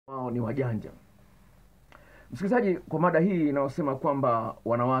ni wajanja. Msikilizaji, kwa mada hii inayosema kwamba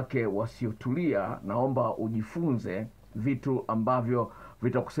wanawake wasiotulia, naomba ujifunze vitu ambavyo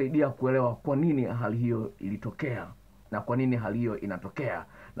vitakusaidia kuelewa kwa nini hali hiyo ilitokea, na kwa nini hali hiyo inatokea,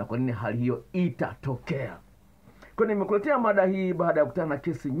 na kwa nini hali hiyo itatokea. Kwa nimekuletea mada hii baada ya kukutana na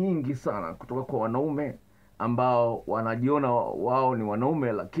kesi nyingi sana kutoka kwa wanaume ambao wanajiona wao ni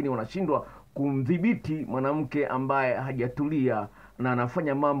wanaume, lakini wanashindwa kumdhibiti mwanamke ambaye hajatulia na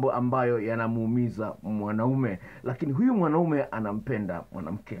anafanya mambo ambayo yanamuumiza mwanaume, lakini huyu mwanaume anampenda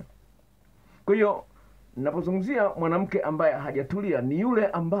mwanamke. Kwa hiyo ninapozungumzia mwanamke ambaye hajatulia, ni yule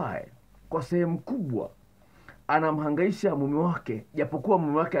ambaye kwa sehemu kubwa anamhangaisha mume wake, japokuwa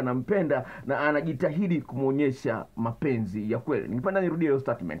mume wake anampenda na anajitahidi kumuonyesha mapenzi ya kweli. Ningependa nirudie hiyo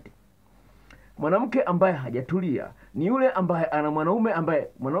statement. Mwanamke ambaye hajatulia ni yule ambaye ana mwanaume ambaye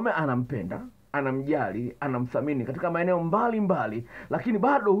mwanaume anampenda, anamjali, anamthamini katika maeneo mbalimbali, lakini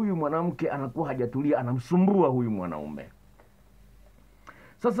bado huyu mwanamke anakuwa hajatulia, anamsumbua huyu mwanaume.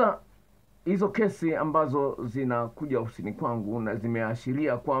 Sasa hizo kesi ambazo zinakuja ofisini kwangu na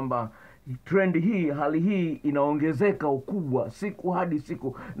zimeashiria kwamba trend hii, hali hii inaongezeka ukubwa siku hadi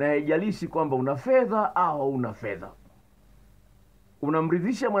siku, na haijalishi kwamba una fedha au una fedha,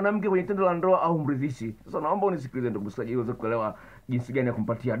 unamridhisha mwanamke kwenye tendo la ndoa au mridhishi. Sasa naomba unisikilize ndugu msikilizaji, uweze kuelewa jinsi gani ya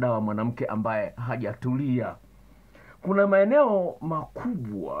kumpatia dawa mwanamke ambaye hajatulia. Kuna maeneo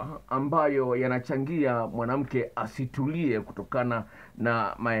makubwa ambayo yanachangia mwanamke asitulie kutokana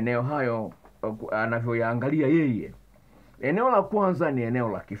na maeneo hayo anavyoyaangalia yeye. Eneo la kwanza ni eneo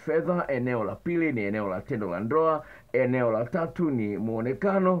la kifedha, eneo la pili ni eneo la tendo la ndoa, eneo la tatu ni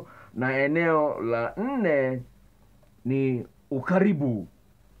muonekano, na eneo la nne ni ukaribu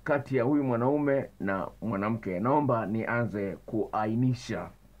kati ya huyu mwanaume na mwanamke. Naomba nianze kuainisha.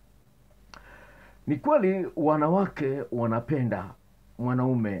 Ni kweli wanawake wanapenda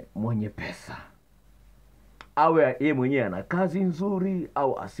mwanaume mwenye pesa, awe yeye mwenyewe ana kazi nzuri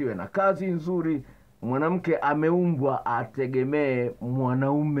au asiwe na kazi nzuri. Mwanamke ameumbwa ategemee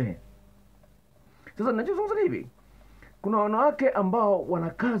mwanaume. Sasa ninachozungumza hivi, kuna wanawake ambao wana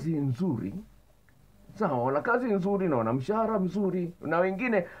kazi nzuri, sawa, wana kazi nzuri na wana mshahara mzuri, na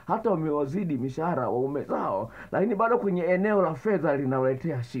wengine hata wamewazidi mishahara waume zao, lakini bado kwenye eneo la fedha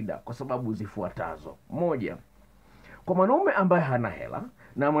linawaletea shida kwa sababu zifuatazo. Moja, kwa mwanaume ambaye hana hela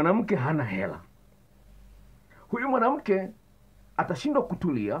na mwanamke hana hela, huyu mwanamke atashindwa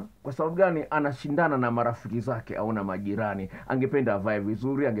kutulia. Kwa sababu gani? Anashindana na marafiki zake au na majirani. Angependa avae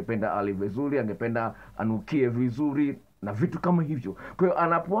vizuri, angependa ale vizuri, angependa anukie vizuri na vitu kama hivyo. Kwa hiyo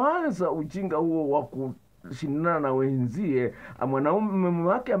anapoanza ujinga huo wa kushindana na wenzie, mwanaume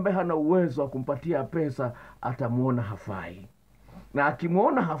wake ambaye hana uwezo wa kumpatia pesa atamuona hafai, na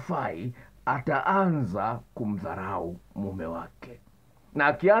akimuona hafai ataanza kumdharau mume wake, na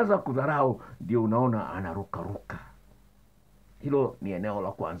akianza kudharau ndio unaona anarukaruka. Hilo ni eneo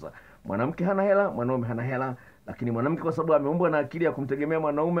la kwanza. Mwanamke hana hela, mwanaume hana hela, lakini mwanamke kwa sababu ameumbwa na akili ya kumtegemea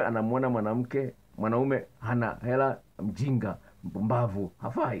mwanaume, anamuona mwanaume hana hela, mjinga, mpumbavu,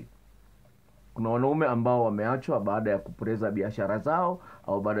 hafai. Kuna wanaume ambao wameachwa baada ya kupoteza biashara zao,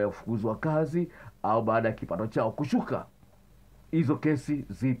 au baada ya kufukuzwa kazi, au baada ya kipato chao kushuka. Hizo kesi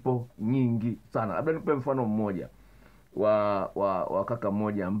zipo nyingi sana. Labda nipe mfano mmoja wa kaka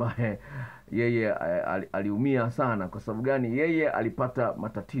mmoja ambaye yeye aliumia sana. Kwa sababu gani? Yeye alipata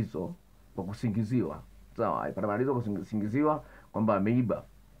matatizo kwa kusingiziwa. Sawa, alipata matatizo kwa kusingiziwa kwamba ameiba,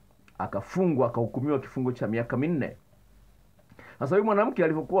 akafungwa, akahukumiwa kifungo cha miaka 4. Sasa huyu mwanamke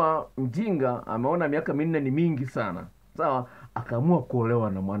alipokuwa mjinga, ameona miaka 4 ni mingi sana. Sawa, akaamua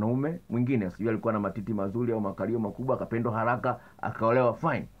kuolewa na mwanaume mwingine. Sijui alikuwa na matiti mazuri au makalio makubwa, akapendwa haraka, akaolewa,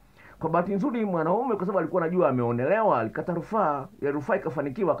 fine. Kwa bahati nzuri mwanaume, kwa sababu alikuwa anajua ameonelewa, alikata rufaa, ya rufaa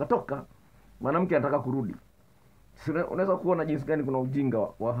ikafanikiwa, akatoka. Mwanamke anataka kurudi. Unaweza kuona jinsi gani kuna ujinga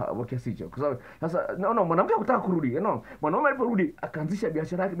wa kiasi hicho. Kwa sababu sasa naona mwanamke hakutaka kurudi. Mwanaume aliporudi akaanzisha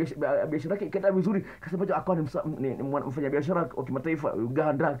biashara yake ikaenda vizuri, kasema akawa ni mfanya biashara wa kimataifa,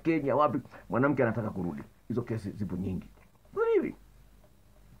 Uganda, Kenya, wapi. Mwanamke anataka kurudi. Hizo kesi zipo nyingi. Hivi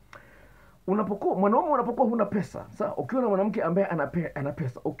mwanaume unapokuwa huna pesa, sasa ukiwa na mwanamke ambaye ana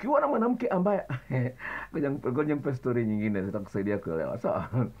pesa, ukiwa na mwanamke ambaye ngoja nipe story nyingine zitakusaidia kuelewa. Sawa,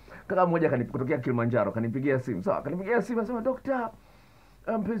 kaka mmoja kutokea Kilimanjaro kanipigia simu. Sawa, kanipigia simu anasema, "Dokta,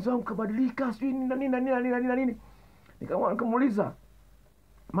 mpenzi wangu kabadilika, sijui nini." Nikamuuliza,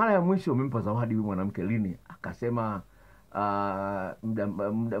 "Mara ya mwisho umempa zawadi huyu mwanamke lini?" Akasema,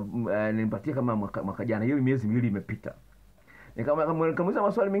 "Nilimpatia kama mwaka jana, hiyo miezi 2 imepita." Nikamuuliza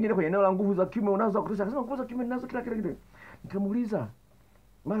maswali mengine kwenye eneo la nguvu za kiume unazo kutosha. Akasema nguvu za kiume ninazo kila kitu. Nikamuuliza,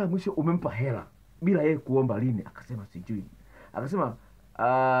 "Mara mwisho umempa hela bila yeye kuomba lini?" Akasema sijui. Akasema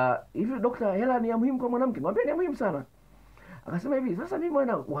hivi dokta, hela ni ya muhimu kwa mwanamke? Ngwambia ni ya muhimu sana. Akasema hivi, sasa mimi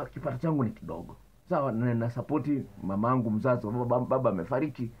mwana kipato changu ni kidogo, sawa, na support mamangu mzazi, baba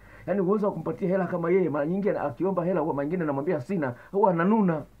amefariki, yani uwezo wa kumpatia hela kama yeye, mara nyingi akiomba hela huwa mara namwambia sina, huwa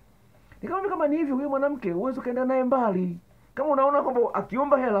ananuna. Nikamwambia kama ni hivyo, huyo mwanamke uwezo kaenda naye mbali. Kama unaona kwamba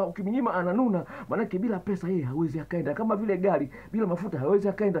akiomba hela ukimnyima ananuna, maana bila pesa yeye hawezi akaenda, kama vile gari bila mafuta hawezi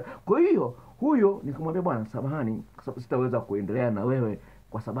akaenda. Kwa hiyo huyo nikamwambia, bwana samahani, kwa sababu sitaweza kuendelea na wewe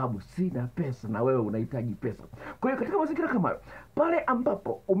kwa sababu sina pesa na wewe unahitaji pesa. Kwa hiyo katika mazingira kama hayo, pale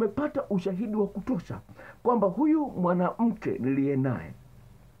ambapo umepata ushahidi wa kutosha kwamba huyu mwanamke niliye naye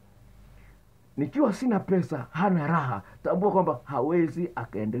nikiwa sina pesa hana raha, tambua kwamba hawezi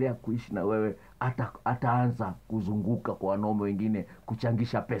akaendelea kuishi na wewe, ataanza kuzunguka kwa wanaume wengine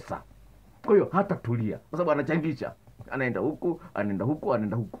kuchangisha pesa. Kwa hiyo hata tulia, kwa sababu anachangisha, anaenda huku, anaenda huku,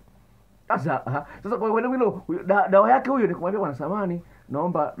 anaenda huku. Sasa kwa hiyo dawa yake huyo ni kumwambia, bwana samani,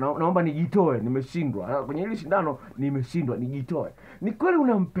 naomba nijitoe, nimeshindwa kwenye hili shindano, nimeshindwa, nijitoe. Ni kweli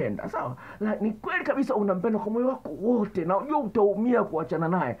unampenda, sawa, ni kweli kabisa unampenda kwa moyo wako wote, na unajua utaumia kuachana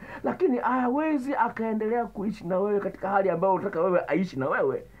naye, lakini hawezi akaendelea kuishi na wewe katika hali ambayo unataka wewe aishi na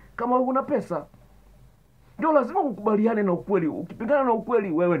wewe kama una pesa. Ndio lazima ukubaliane na ukweli. Ukipingana na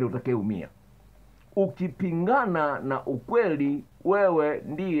ukweli, wewe ndio utakayeumia. Ukipingana na ukweli, wewe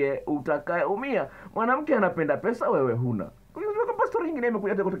ndiye utakayeumia. Mwanamke anapenda pesa, wewe huna. Kwa hiyo kama story nyingine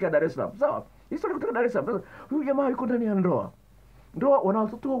imekuja kutoka Dar es Salaam, sawa? Historia kutoka Dar es Salaam. Huyu jamaa yuko ndani ya ndoa. Wana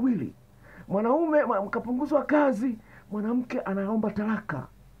watoto wawili. Mwanaume mkapunguzwa kazi, mwanamke anaomba talaka.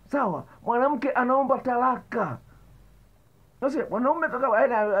 Sawa? Mwanamke anaomba talaka. Sasa mwanaume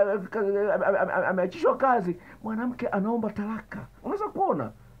ameachishwa kazi, mwanamke anaomba talaka. Unaweza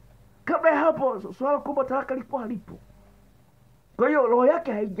kuona kabla ya hapo swala kuomba talaka lipo halipo. Kwa hiyo roho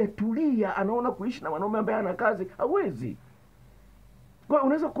yake haijatulia, anaona kuishi na mwanaume ambaye ana kazi hawezi. Kwa hiyo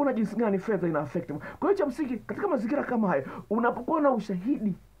unaweza kuona jinsi gani fedha ina affect. Kwa hiyo cha msingi katika mazingira kama hayo, unapokuwa na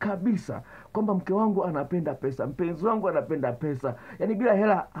ushahidi kabisa kwamba mke wangu anapenda pesa, mpenzi wangu anapenda pesa, yani bila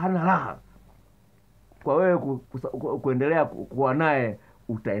hela hana raha, kwa wewe kuendelea kuwa naye,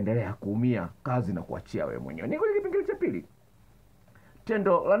 utaendelea kuumia kazi na kuachia wewe mwenyewe. Ni kwenye kipengele cha pili,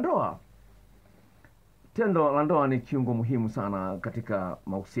 tendo la ndoa. Tendo la ndoa ni kiungo muhimu sana katika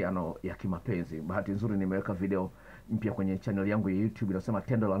mahusiano ya kimapenzi. Bahati nzuri nimeweka video mpya kwenye channel yangu ya YouTube inasema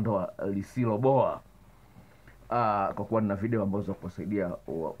tendo la ndoa lisiloboa. Kwa kuwa nina video ambazo kuwasaidia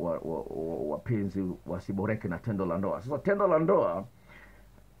wapenzi wasiboreke na tendo la ndoa. Sasa tendo la ndoa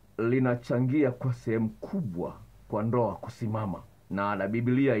linachangia kwa sehemu kubwa kwa ndoa kusimama, na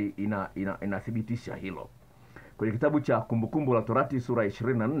Biblia inathibitisha hilo. Kwenye kitabu cha Kumbukumbu la Torati sura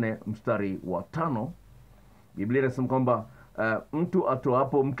 24 mstari wa 5, Biblia inasema kwamba mtu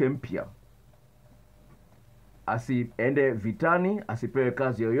atoapo mke mpya asiende vitani, asipewe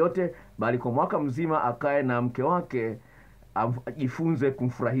kazi yoyote, bali kwa mwaka mzima akae na mke wake, ajifunze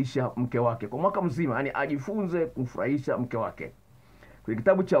kumfurahisha mke wake. Kwa mwaka mzima, yani ajifunze kumfurahisha mke wake. Kwenye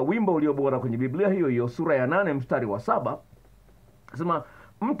kitabu cha Wimbo Ulio Bora kwenye Biblia hiyo hiyo sura ya 8 mstari wa 7, nasema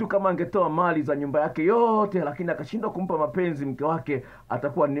mtu kama angetoa mali za nyumba yake yote lakini akashindwa kumpa mapenzi mke wake,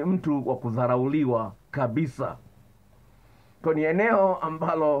 atakuwa ni mtu wa kudharauliwa kabisa. Kwa ni eneo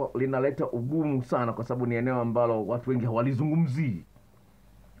ambalo linaleta ugumu sana, kwa sababu ni eneo ambalo watu wengi hawalizungumzii.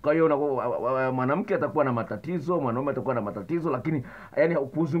 Kwa hiyo mwanamke atakuwa na matatizo, mwanaume atakuwa na matatizo, lakini yani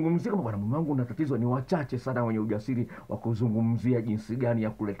kuzungumzia kama bwana mume wangu una tatizo, ni wachache sana wenye ujasiri wa kuzungumzia jinsi gani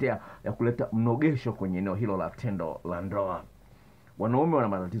ya kuleta mnogesho kwenye eneo hilo la tendo la ndoa. Wanaume wana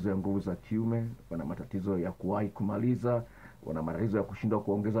matatizo ya nguvu za kiume, wana matatizo ya kuwahi kumaliza, wana matatizo ya kushindwa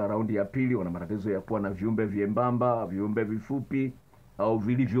kuongeza raundi ya pili, wana matatizo ya kuwa na viumbe vyembamba, viumbe vifupi au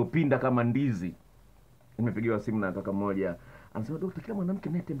vilivyopinda kama ndizi. Nimepigiwa simu na kaka mmoja, anasema daktari, kila mwanamke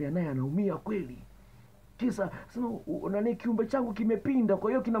anayetembea naye anaumia kweli. Kisa sema nani, kiumbe changu kimepinda, kwa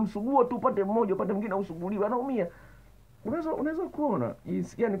hiyo kinamsugua tu upate mmoja, upate mwingine usuguliwe, anaumia. Unaweza kuona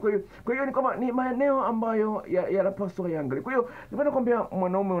jinsi yani. Kwa hiyo ni kama ni maeneo ambayo yanapaswa yaangalie. Kwa hiyo nipenda kwambia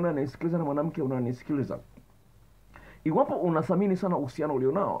mwanaume unanisikiliza na mwanamke unanisikiliza, iwapo unathamini sana uhusiano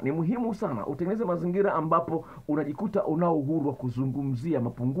ulionao, ni muhimu sana utengeneze mazingira ambapo unajikuta unao uhuru wa kuzungumzia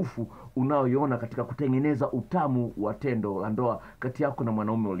mapungufu unayoiona katika kutengeneza utamu wa tendo la ndoa kati yako na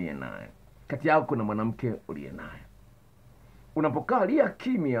mwanaume uliye naye, kati yako na mwanamke uliye naye. Unapokaa lia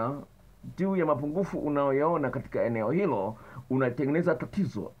kimya juu ya mapungufu unayoyaona katika eneo hilo, unatengeneza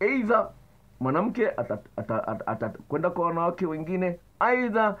tatizo. Aidha mwanamke atakwenda kwa wanawake wengine,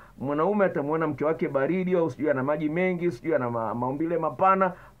 aidha mwanaume atamwona mke wake baridi au sijui ana maji mengi, sijui ana maumbile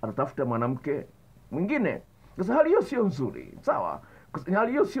mapana, atatafuta mwanamke mwingine. Sasa hali hiyo sio nzuri, sawa?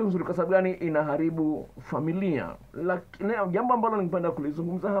 Hali hiyo sio nzuri. Kwa sababu gani? Inaharibu familia. Lakini jambo ambalo ningependa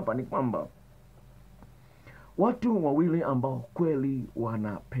kulizungumza hapa ni kwamba watu wawili ambao kweli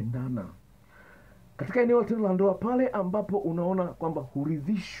wanapendana katika eneo la tendo la ndoa, pale ambapo unaona kwamba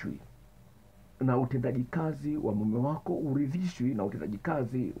huridhishwi na utendaji kazi wa mume wako, huridhishwi na utendaji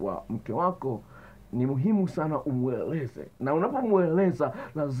kazi wa mke wako, ni muhimu sana umueleze. Na unapomueleza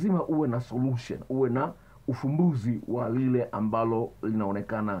lazima uwe na solution, uwe na ufumbuzi wa lile ambalo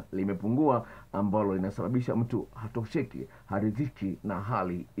linaonekana limepungua, ambalo linasababisha mtu hatosheki, haridhiki na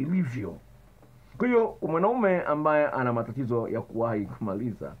hali ilivyo. Kwa hiyo mwanaume ambaye ana matatizo ya kuwahi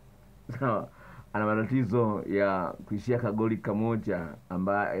kumaliza, sawa, ana matatizo ya kuishia kagoli kamoja,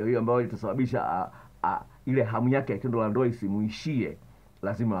 ambayo itasababisha ile hamu yake ya tendo la ndoa isimuishie,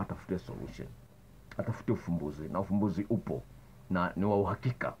 lazima atafute solution, atafute ufumbuzi, na ufumbuzi upo na ni wa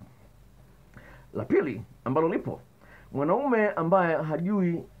uhakika. La pili ambalo lipo, mwanaume ambaye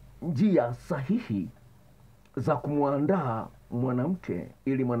hajui njia sahihi za kumwandaa mwanamke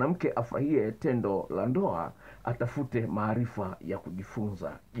ili mwanamke afurahie tendo la ndoa, atafute maarifa ya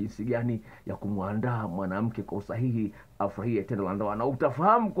kujifunza jinsi gani ya kumwandaa mwanamke kwa usahihi afurahie tendo la ndoa. Na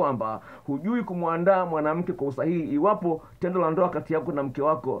utafahamu kwamba hujui kumwandaa mwanamke kwa usahihi iwapo tendo la ndoa kati yako na mke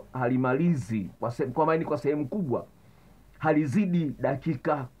wako halimalizi kwa sehemu kubwa halizidi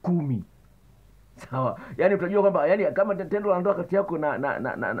dakika 10. Sawa, yani utajua kwamba yani kama tendo la ndoa kati yako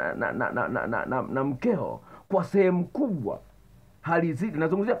na mkeo kwa sehemu kubwa halizidi,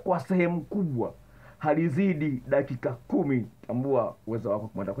 nazungumzia kwa sehemu kubwa halizidi dakika 10, tambua uwezo wako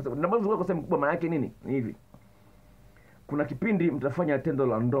kumwandaa. Kwa sababu kwa sehemu kubwa maana yake nini? Ni hivi: kuna kipindi mtafanya tendo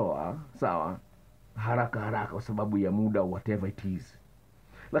la ndoa, sawa, haraka kwa sababu ya muda, whatever it is.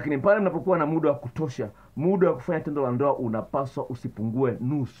 Lakini pale mnapokuwa na muda wa kutosha, muda wa kufanya tendo la ndoa unapaswa usipungue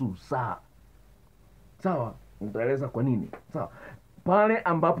nusu saa. Sawa, nitaeleza kwa nini. Sawa, pale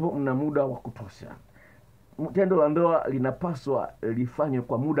ambapo mna muda wa kutosha, tendo la ndoa linapaswa lifanywe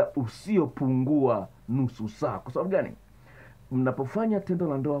kwa muda usiopungua nusu saa. Kwa sababu gani? Mnapofanya tendo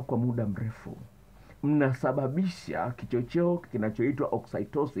la ndoa kwa muda mrefu, mnasababisha kichocheo kinachoitwa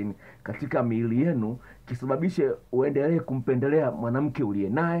oxytocin katika miili yenu, kisababishe uendelee kumpendelea mwanamke uliye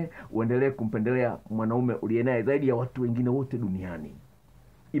naye, uendelee kumpendelea mwanaume uliye naye zaidi ya watu wengine wote duniani.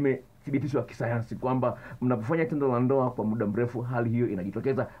 Imethibitishwa kisayansi kwamba mnapofanya tendo la ndoa kwa muda mrefu, hali hiyo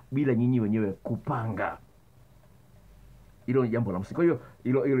inajitokeza bila nyinyi wenyewe kupanga. Hilo ni jambo la msingi.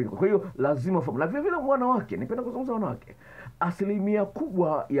 Kwa hiyo lazima na vile vile wanawake, nipenda kuzungumza wanawake. Asilimia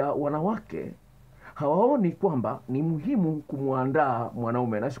kubwa ya wanawake hawaoni kwamba ni muhimu kumwandaa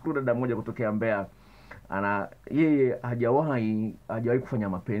mwanaume. Nashukuru dada mmoja kutokea Mbeya, yeye hajawahi kufanya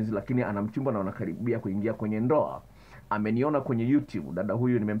mapenzi, lakini ana mchumba na wanakaribia kuingia kwenye ndoa. Ameniona kwenye YouTube. Dada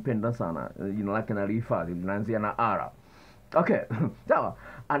huyu nimempenda sana, jina lake nalihifadhi, linaanzia na R. Okay, sawa.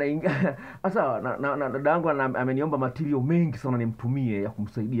 Anaingia sawa na dada yangu ameniomba material mengi sana nimtumie ya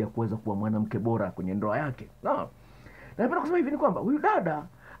kumsaidia kuweza kuwa mwanamke bora kwenye ndoa yake. Sawa. Na napenda kusema hivi ni kwamba huyu dada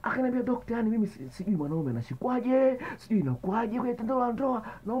akaniambia, daktari, yani mimi sijui mwanaume anashikwaje, sijui inakuaje kwenye tendo la ndoa,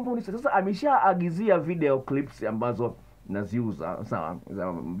 naomba unisaidie. Sasa ameshaagizia video clips ambazo naziuza, sawa,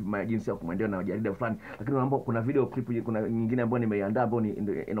 za jinsi ya kumwendea na jarida fulani, lakini naomba kuna video clip, kuna nyingine ambayo nimeiandaa ambayo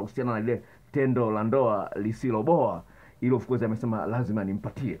inahusiana na ile tendo la ndoa lisiloboa. Ile of course amesema lazima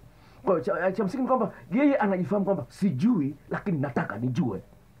nimpatie. Kwa hiyo cha msingi kwamba yeye anajifahamu kwamba sijui lakini nataka nijue.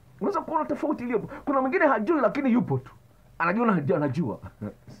 Unaweza kuona tofauti iliyopo. Kuna mwingine hajui lakini yupo tu, anajua.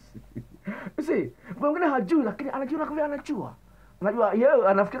 Kuna mwingine hajui lakini anajua kama anajua. Unajua yeye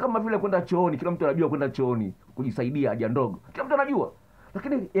anafikiria kama vile kwenda chooni, kila mtu anajua kwenda chooni kujisaidia haja ndogo. Kila mtu anajua.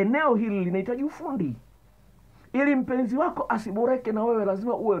 Lakini eneo hili linahitaji ufundi. Ili mpenzi wako asiboreke na wewe,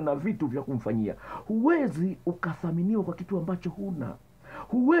 lazima uwe na vitu vya kumfanyia. Huwezi ukathaminiwa kwa kitu ambacho huna.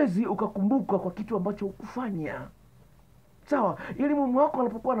 Huwezi ukakumbuka kwa kitu ambacho hukufanya. Sawa, ili mume wako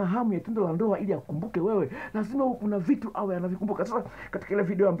anapokuwa na hamu ya tendo la ndoa ili akumbuke wewe, lazima kuna vitu awe anavikumbuka. Sasa katika ile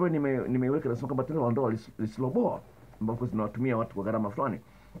video ambayo nimeiweka nasema kwamba tendo la ndoa lisiloboa, ambapo zinawatumia watu kwa gharama fulani,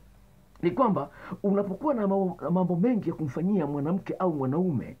 ni kwamba unapokuwa na mambo mengi ya kumfanyia mwanamke au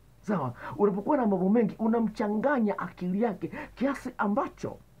mwanaume, sawa, unapokuwa na mambo mengi unamchanganya akili yake kiasi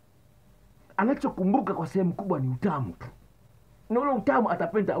ambacho anachokumbuka kwa sehemu kubwa ni utamu tu. Na ule utamu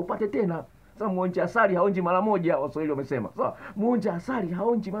atapenda upate tena. Sasa muonja asali haonji mara moja, Waswahili wamesema. Sawa, muonja asali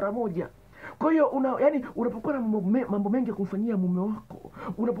haonji mara moja. Kwa hiyo unapokuwa na mambo mengi ya kumfanyia mume wako,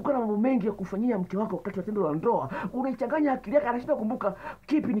 unapokuwa na mambo mengi ya kumfanyia mke wako wakati wa tendo la ndoa, unaichanganya akili yake, anashinda kukumbuka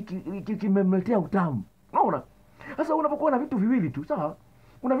kipi ni kimemletea utamu. Unaona? Sasa unapokuwa na vitu viwili tu, sawa?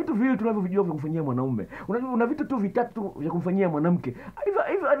 Una vitu viwili tunavyovijua vya kumfanyia mwanaume. Una vitu tu vitatu vya kumfanyia mwanamke.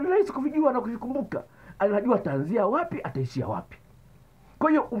 Hivyo ni rahisi kuvijua na kuvikumbuka. Anajua ataanzia wapi, ataishia wapi. Kwa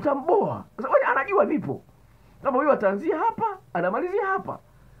hiyo utamboa kwa sababu anajua vipo, kama huyo ataanzia hapa anamalizia hapa.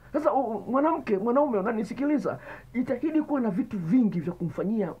 Sasa mwanaume unanisikiliza, jitahidi kuwa na vitu vingi vya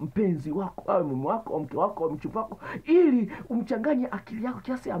kumfanyia mpenzi wako, awe mume wako au mke wako au mchumba wako, ili umchanganye akili yako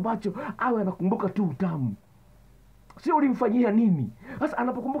kiasi ambacho awe anakumbuka tu utamu, sio ulimfanyia nini. Sasa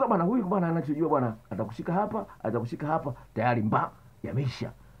anapokumbuka bwana huyu bwana anachojua bwana atakushika hapa, atakushika hapa, tayari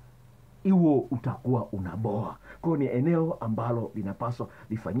yameisha. Iwo utakuwa unaboa. Kwa ni eneo ambalo linapaswa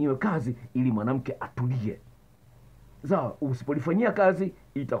lifanyiwe kazi ili mwanamke atulie. Sawa, usipolifanyia kazi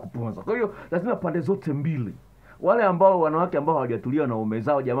itakuponza. Kwa hiyo lazima pande zote mbili. Wale wanawake ambao hawajatulia na waume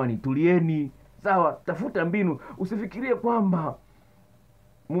zao, jamani tulieni. Sawa, tafuta mbinu. Usifikirie kwamba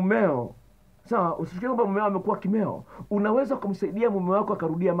mumeo, sawa, usifikirie kwamba mumeo amekuwa kimeo. Unaweza kumsaidia mume wako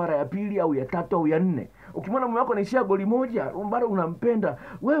akarudia mara ya pili au ya tatu au ya nne. Ukimwona mume wako anaishia goli moja, bado unampenda,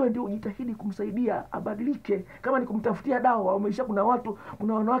 wewe ndio ujitahidi kumsaidia abadilike. Kama ni kumtafutia dawa, umeisha kuna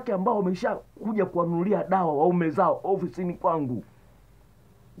wanawake ambao wamesha kuja kuwanunulia dawa waume zao ofisini kwangu.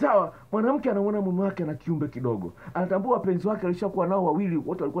 Sawa, mwanamke anaona mume wake ana kiumbe kidogo. Anatambua wapenzi wake alishakuwa nao wawili,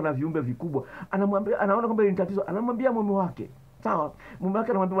 wote walikuwa na viumbe vikubwa. Anaona kwamba ni tatizo, anamwambia mume wake. Sawa, mume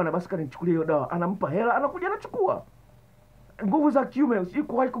wake anamwambia bwana basi kanichukulie hiyo dawa, anampa hela, anakuja anachukua. Nguvu za kiume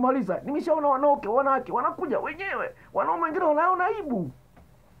usikuwahi kumaliza. Nimeshaona wanawake wanakuja wenyewe. Wanaume wengine wanaona aibu.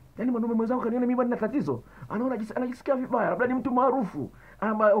 Yaani mwanaume mwenzangu kaniona mimi nina tatizo, anajisikia vibaya, labda ni mtu maarufu,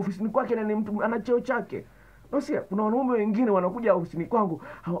 ama ofisini kwake na ni mtu ana cheo chake. Nosia, kuna wanaume wengine wanakuja ofisini kwangu,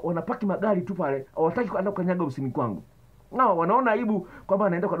 wanapaki magari tu pale, hawataki kwenda kukanyaga ofisini kwangu. Nao wanaona aibu kwamba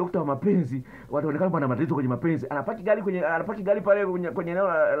anaenda kwa daktari wa mapenzi, wataonekana kwamba ana matatizo kwenye mapenzi. Anapaki gari pale kwenye eneo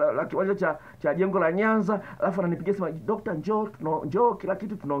la kiwanja cha jengo la Nyanza, alafu ananipigia sema daktari njoo kila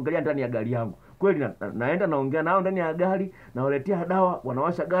kitu tunaongelea ndani ya gari yangu. Kweli naenda naongea nao ndani ya gari, nawaletea dawa,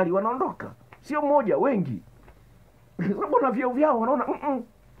 wanawasha gari, wanaondoka. Sio mmoja, wengi. Sababu na vyao wanaona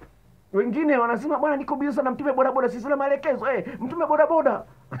wengine wanasema bwana niko busy sana, mtume bodaboda sisi na maelekezo. Mtume bodaboda.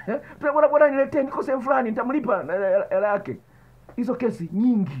 Mtume bodaboda niletee, niko sehemu fulani nitamlipa hela yake. Hizo kesi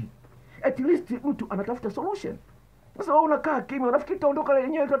nyingi. At least mtu anatafuta solution. Sasa wewe unakaa kimya, unafikiri itaondoka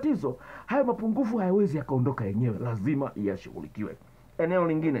yenyewe tatizo. Hayo mapungufu hayawezi yakaondoka yenyewe, lazima yashughulikiwe. Eneo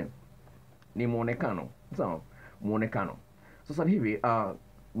lingine ni muonekano. Sawa, muonekano. Sasa hivi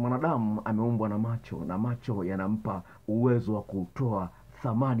mwanadamu ameumbwa na macho, na macho yanampa uwezo wa kutoa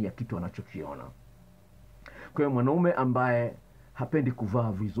thamani ya kitu anachokiona. Kwa hiyo mwanaume ambaye hapendi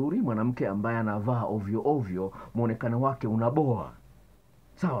kuvaa vizuri, mwanamke ambaye anavaa ovyo ovyo, muonekano wake unaboa.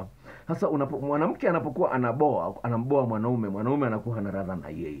 Sawa? Sasa mwanamke anapokuwa anamboa mwanaume anakuwa hana radha na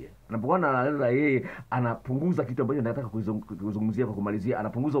yeye. Anapokuwa na radha na yeye, anapunguza kitu ambacho nataka kuzungumzia kwa kumalizia,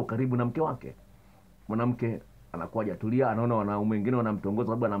 anapunguza ukaribu na mke wake. Mwanamke anakuwa hajatulia, anaona wanaume wengine wanamtongoza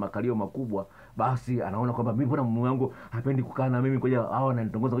sababu ana makalio makubwa, basi anaona kwamba mimi mbona mume wangu hapendi kukaa na mimi, ngoja hao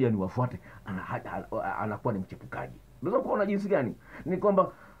wananitongoza, ngoja niwafuate. Anakuwa ni mchepukaji. Unaweza kuona jinsi gani ni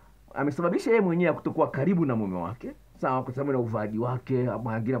kwamba amesababisha yeye mwenyewe kutokuwa karibu na mume wake. Sawa, kwa sababu na uvaaji wake,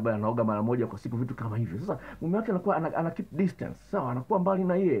 mwingine bado anaoga mara moja kwa siku, vitu kama hivyo. Sasa mume wake anakuwa ana keep distance. Sawa, anakuwa mbali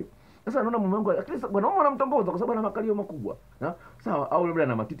na yeye. Sasa anaona mume wangu lakini wanaume wanamtongoza kwa sababu ana makalio makubwa. Sawa, au labda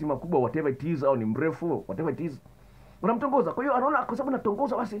ana matiti makubwa, whatever it is, au ni mrefu, whatever it is. Wanamtongoza. Kwa hiyo anaona kwa sababu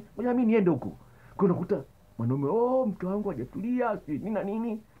natongoza basi ngoja mimi niende huko. Kwa hiyo unakuta mwanaume mke wangu hajatulia, nini na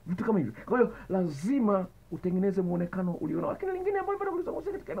nini, vitu kama hivyo. Kwa hiyo lazima utengeneze muonekano uliona. Lakini lingine ambalo bado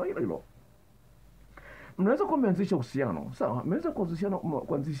kulizungumzia katika eneo hilo. Mnaweza kuanzisha uhusiano. Sawa, mnaweza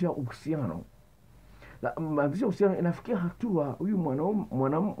kuanzisha uhusiano. Maanzisha uhusiano inafikia hatua huyu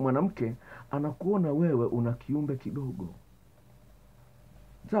mwanamke anakuona wewe una kiumbe kidogo.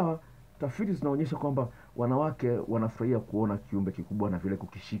 Sawa, tafiti zinaonyesha kwamba wanawake wanafurahia kuona kiumbe kikubwa na vile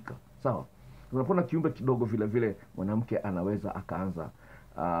kukishika. Sawa, unapoona kiumbe kidogo vile vile mwanamke anaweza akaanza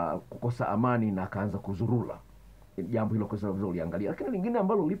kukosa amani na akaanza kuzurula. Jambo hilo kwa sababu uliangalia. Lakini lingine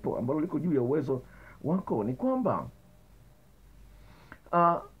ambalo liko juu ya uwezo wako ni kwamba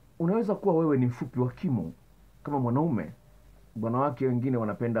unaweza kuwa wewe ni mfupi wa kimo kama mwanaume. Wanawake wengine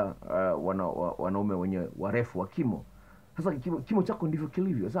wanapenda wanaume wenye warefu wa kimo. Sasa kimo chako ndivyo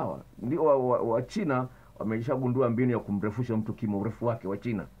kilivyo. Sawa, ndio wa China wameshagundua mbinu ya kumrefusha mtu kimo, urefu wake wa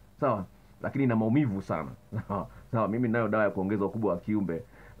China. Sawa, lakini ina maumivu sana. Sawa, mimi ninayo dawa ya kuongeza ukubwa wa kiumbe,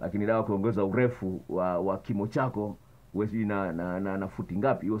 lakini dawa ya kuongeza urefu wa kimo chako wewe na futi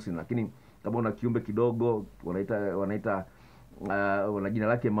ngapi hiyo sina. Lakini kama una kiumbe kidogo, wanaita wana jina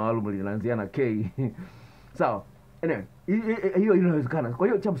lake maalum linaanzia na K. Sawa, hiyo inawezekana. Kwa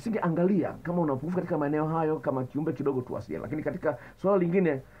hiyo cha msingi angalia kama unapungufu katika maeneo hayo, kama kiumbe kidogo tuwasiliane. Lakini katika swala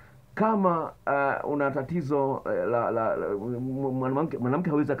lingine, kama una tatizo mwanamke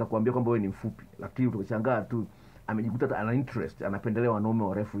hawezi akakwambia kwamba wewe ni mfupi, lakini utashangaa tu amejikuta ana interest, anapendelea wanaume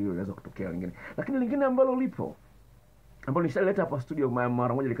warefu. Hiyo inaweza kutokea lingine. Lakini lingine ambalo lipo, ambalo nishaleta hapa studio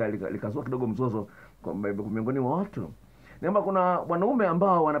mara moja likazua kidogo mzozo kwa miongoni mwa watu, ni kwamba kuna wanaume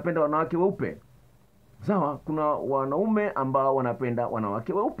ambao wanapenda wanawake weupe. Sawa, kuna wanaume ambao wanapenda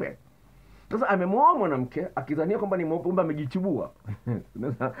wanawake weupe. Sasa amemwoa mwanamke akidhania kwamba ni mweupe, amejichubua.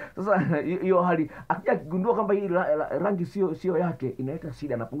 Sasa hiyo hali akigundua kwamba hii rangi sio yake, inaleta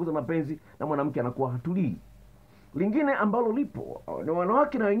shida, anapunguza mapenzi na mwanamke anakuwa hatulii. Lingine ambalo lipo ni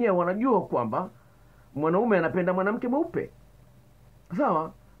wanawake na wenyewe wanajua kwamba mwanaume anapenda mwanamke mweupe.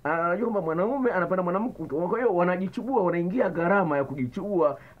 Sawa, anajua kwamba mwanaume anapenda mwanamke, kwa hiyo wanajichubua, wanaingia gharama ya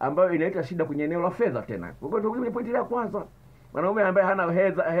kujichubua ambayo inaleta shida kwenye eneo la fedha tena. Kwa hiyo ni pointi ya kwanza. Mwanaume ambaye hana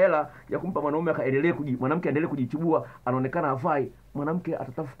hela ya kumpa mwanaume mwanamke aendelee kujichubua, anaonekana hafai, mwanamke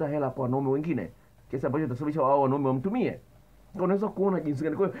atatafuta hela kwa wanaume wengine, kiasi ambacho itasababisha wao wanaume wamtumie. Unaweza kuona jinsi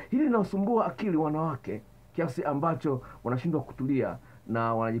gani. Kwa hiyo hili linasumbua akili wanawake kiasi ambacho wanashindwa kutulia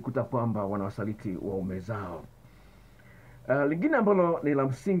na wanajikuta kwamba wanawasaliti waume zao. Lingine ambalo ni la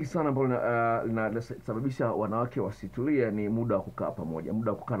msingi sana ambalo linasababisha wanawake wasitulie ni muda wa kukaa pamoja.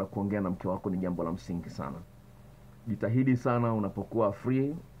 Muda wa kukaa na kuongea na mke wako ni jambo la msingi sana. Jitahidi sana unapokuwa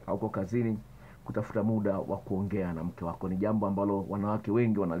free au uko kazini kutafuta muda wa kuongea na mke wako. Ni jambo ambalo wanawake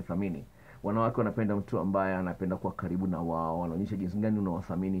wengi wanalithamini. Wanawake wanapenda mtu ambaye anapenda kuwa karibu na wao, wanaonyesha jinsi gani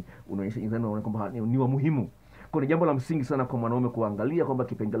unawathamini, unaonyesha jinsi gani unaona kwamba ni wa muhimu. Kwa ni jambo la msingi sana kwa mwanaume kuangalia kwamba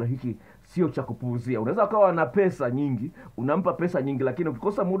kipengele hiki sio cha kupuuzia. Unaweza ukawa na pesa nyingi, unampa pesa nyingi, lakini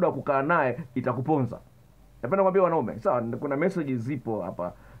ukikosa muda wa kukaa naye itakuponza. Napenda kuambia wanaume, sawa, kuna message zipo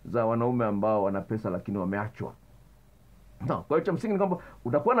hapa za wanaume ambao wana pesa lakini wameachwa. No, kwa hiyo cha msingi ni kwamba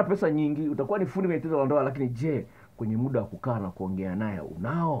utakuwa na pesa nyingi, utakuwa ni fundi kwenye tendo la ndoa, lakini je, kwenye muda wa kukaa na kuongea naye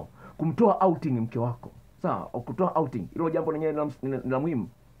unao? Kumtoa outing mke wako, sawa, kutoa outing, hilo jambo lenyewe ni la muhimu.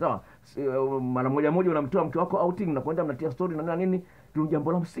 Sawa, mara moja unamtoa mke wako outing na kwenda mnatia story na nini, ndio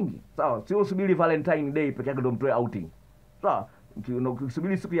jambo la msingi. Sawa, sio usubiri Valentine Day peke yake ndio mtoe outing. Sawa,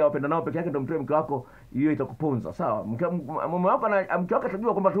 ukisubiri siku ya wapenda nao peke yake ndio mtoe mke wako, hiyo itakuponza. Sawa, mume wako na mke wako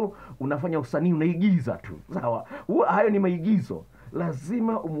atajua kwamba tu unafanya usanii, unaigiza tu. Sawa, hayo ni maigizo.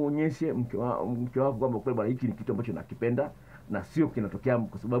 Lazima umuonyeshe mke wako kwamba kweli bwana, hiki ni kitu ambacho nakipenda na sio kinatokea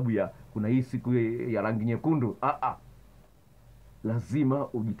kwa sababu ya kuna hii siku ya rangi nyekundu. Lazima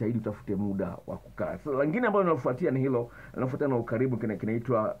ujitahidi utafute muda wa kukaa. So, lingine ambalo linalofuatia ni hilo, linalofuatia na ukaribu,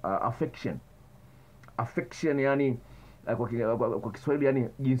 kinaitwa affection. Affection yani kwa Kiswahili yani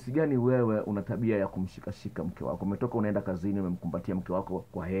jinsi gani wewe una tabia ya kumshikashika mke wako. Umetoka unaenda kazini, umemkumbatia mke wako,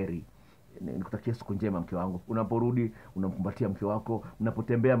 kwa heri, nikutakia siku njema mke wangu. Unaporudi unamkumbatia mke wako.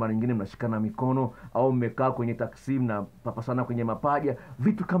 Unapotembea mara nyingine mnashikana mikono, au mmekaa kwenye taksi na papasana kwenye mapaja,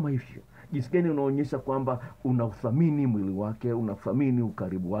 vitu kama hivyo. Jinsi gani unaonyesha kwamba unauthamini mwili wake, unathamini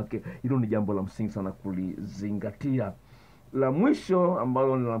ukaribu wake. Hilo ni jambo la msingi sana kulizingatia. La mwisho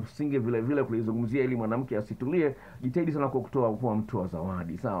ambalo ni la msingi vile vile kulizungumzia ili mwanamke asitulie, jitahidi sana kwa mtu wa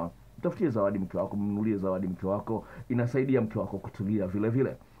zawadi. Sawa, mtafutie zawadi mke wako, mnunulie zawadi mke wako, inasaidia mke wako kutulia vile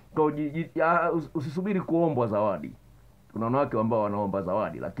vile. Kwa usisubiri kuombwa zawadi. Kuna wanawake ambao wanaomba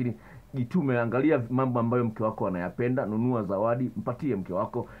zawadi, lakini jitume, angalia mambo ambayo mke wako anayapenda, nunua zawadi, mpatie mke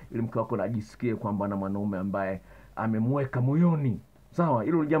wako ili mke wako ajisikie kwamba ana mwanaume ambaye amemweka moyoni. Sawa,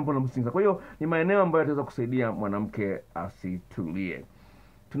 hilo ni jambo la msingi. Kwa hiyo ni maeneo ambayo yataweza kusaidia mwanamke asitulie.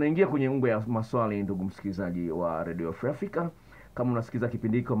 Tunaingia kwenye ungo ya maswali, ndugu msikilizaji wa Radio Free Africa. Kama unasikiza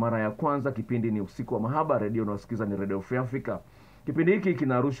kipindi hiki mara ya kwanza, kipindi ni Usiku wa Mahaba, radio unasikiza ni Radio Free Africa. Kipindi hiki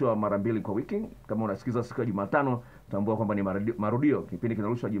kinarushwa mara 2 kwa wiki. Kama unasikiza siku ya Jumatano, tambua kwamba ni marudio. Kipindi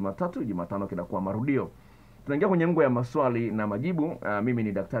kinarushwa Jumatatu, Jumatano kinakuwa marudio. Tunaingia kwenye ungo ya maswali na majibu. Mimi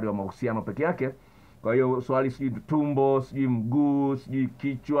ni daktari wa mahusiano peke yake. Kwa hiyo swali sijui tumbo, sijui mguu, sijui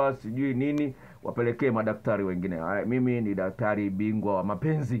kichwa, sijui nini, wapelekee madaktari wengine. Mimi ni daktari bingwa wa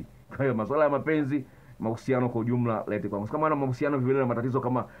mapenzi. Kwa hiyo masuala ya mapenzi, mahusiano kwa ujumla, lete kwangu. Kama una mahusiano vile na matatizo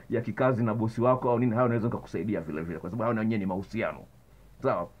kama ya kikazi na bosi wako au nini, hayo naweza nikakusaidia vile vile, kwa sababu hayo na wenyewe ni mahusiano.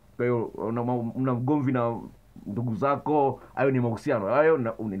 Sawa? Kwa hiyo una mgomvi na ndugu zako, hayo ni mahusiano.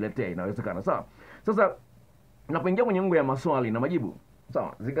 Hayo uniletee, inawezekana. Sawa? Sasa napoingia kwenye ungo ya maswali na majibu,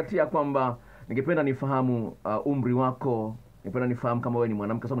 sawa, zingatia kwamba ningependa nifahamu umri wako. Ningependa nifahamu kama wewe ni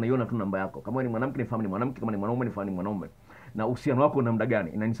mwanamke, sababu naiona tu namba yako. Kama wewe ni mwanamke nifahamu ni mwanamke, kama ni mwanaume nifahamu ni mwanaume. Na uhusiano wako na muda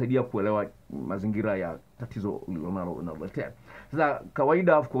gani? Inanisaidia kuelewa mazingira ya tatizo unaloletea. Sasa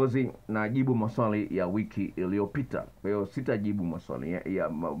kawaida of course najibu maswali ya wiki iliyopita. Kwa hiyo sitajibu maswali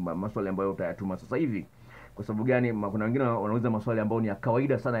maswali ambayo utayatuma sasa hivi. Kwa sababu gani? Kuna wengine wanauliza maswali ambayo ni ya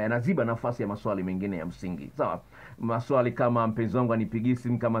kawaida sana, yanaziba nafasi ya maswali mengine ya msingi. Sawa? Maswali kama mpenzi wangu anipigii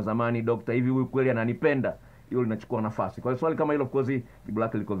simu kama zamani, dokta, hivi huyu kweli ananipenda? Hilo linachukua nafasi. Kwa hiyo swali kama hilo of course jibu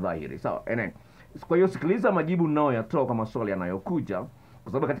lake liko dhahiri. Sawa? Kwa hiyo sikiliza majibu ninayoyatoa kwa maswali yanayokuja,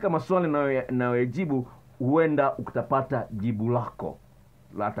 kwa sababu katika maswali ninayojibu huenda ukitapata jibu lako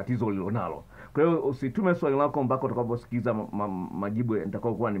la tatizo ulilonalo. Kwa hiyo usitume swali lako mpaka utakaposikiliza majibu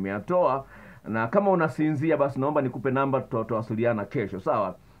nitakayokuwa nimeyatoa. Na kama unasinzia, basi naomba nikupe namba, tutawasiliana kesho,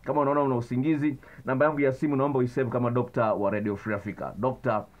 sawa? Kama unaona una usingizi, namba yangu ya simu naomba uisave kama Dr. wa Radio Free Africa,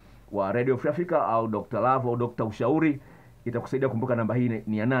 Dr. wa Radio Free Africa, au Dr. Love, au Dr. Ushauri. Itakusaidia kumbuka namba hii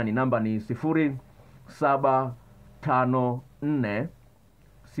ni ya nani. Namba ni 0754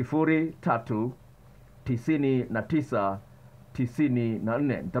 03 99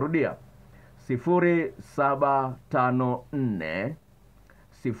 94. Nitarudia 0754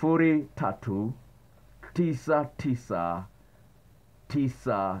 03 99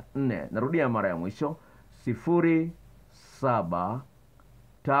 94. Narudia mara ya mwisho 0754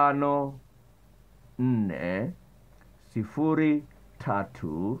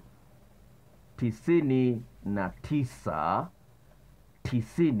 03 99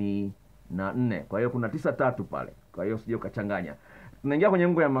 94. Kwa hiyo kuna 93 pale, kwa hiyo usije ukachanganya. Tunaingia kwenye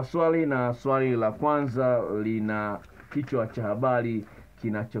ngo ya maswali, na swali la kwanza lina kichwa cha habari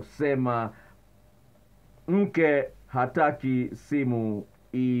kinachosema mke hataki simu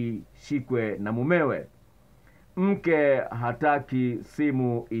ishikwe na mumewe. Mke hataki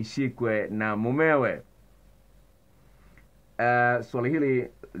simu ishikwe na mumewe. Swali hili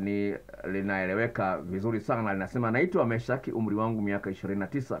linaeleweka vizuri sana. Linasema, naitwa Meshaki, umri wangu miaka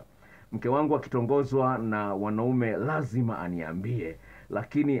 29. Mke wangu akitongozwa na wanaume lazima aniambie,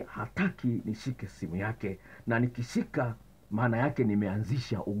 lakini hataki nishike simu yake, na nikishika maana yake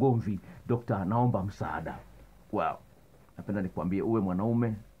nimeanzisha ugomvi. Dokta, naomba msaada. Wow. Napenda nikwambie, uwe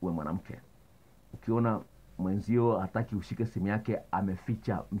mwanaume uwe mwanamke, ukiona mwenzio hataki ushike simu yake,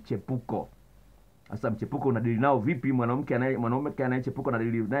 ameficha mchepuko. Sasa mchepuko unadili nao vipi? Mwanamke anayechepuka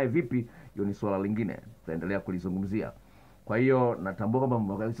unadili naye vipi? Hiyo ni swala lingine, tutaendelea kulizungumzia. Kwa hiyo natambua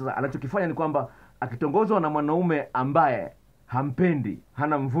kwamba sasa anachokifanya ni kwamba akitongozwa na mwanaume ambaye hampendi,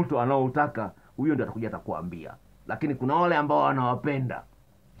 hana mvuto anaoutaka, huyo ndio atakuja atakuambia. Lakini kuna wale ambao wanawapenda,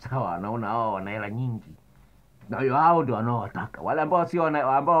 sawa, anaona hao wana hela nyingi, na hiyo hao ndio wanaowataka. Wale ambao sio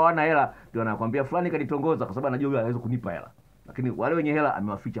ambao hawana hela ndio anakuambia fulani kanitongoza kwa sababu anajua yeye anaweza kunipa hela. Lakini wale wenye hela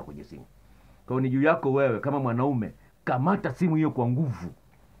amewaficha kwenye simu. Kwa hiyo ni juu yako wewe kama mwanaume, kamata simu hiyo kwa nguvu,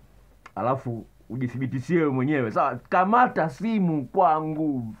 alafu ujithibitishie wewe mwenyewe. Sawa, kamata simu kwa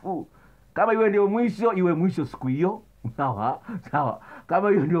nguvu. Kama iwe ndio mwisho, iwe mwisho siku hiyo. Sawa, sawa. Kama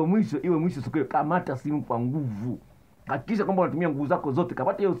hiyo ndio mwisho, iwe mwisho siku hiyo. Kamata simu kwa nguvu. Hakikisha kwamba unatumia nguvu zako zote.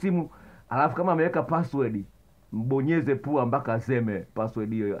 Kamata hiyo simu, alafu kama ameweka password, mbonyeze pua mpaka aseme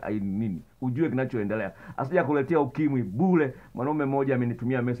password hiyo nini. Ujue kinachoendelea. Asija kuletea ukimwi bure. Mwanaume mmoja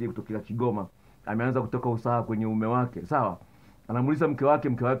amenitumia message kutoka Kigoma. Ameanza kutoka usaha kwenye ume wake. Sawa? Anamuuliza mke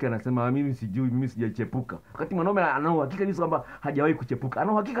wake anasema mimi sijui, mimi sijachepuka. Wakati mwanaume ana uhakika kabisa kwamba hajawahi kuchepuka.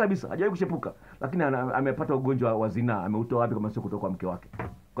 Ana uhakika kabisa hajawahi kuchepuka. Lakini amepata ugonjwa wa zinaa. Ameutoa wapi kama sio kutoka kwa mke wake?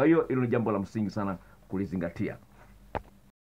 Kwa hiyo hilo ni jambo la msingi sana kulizingatia.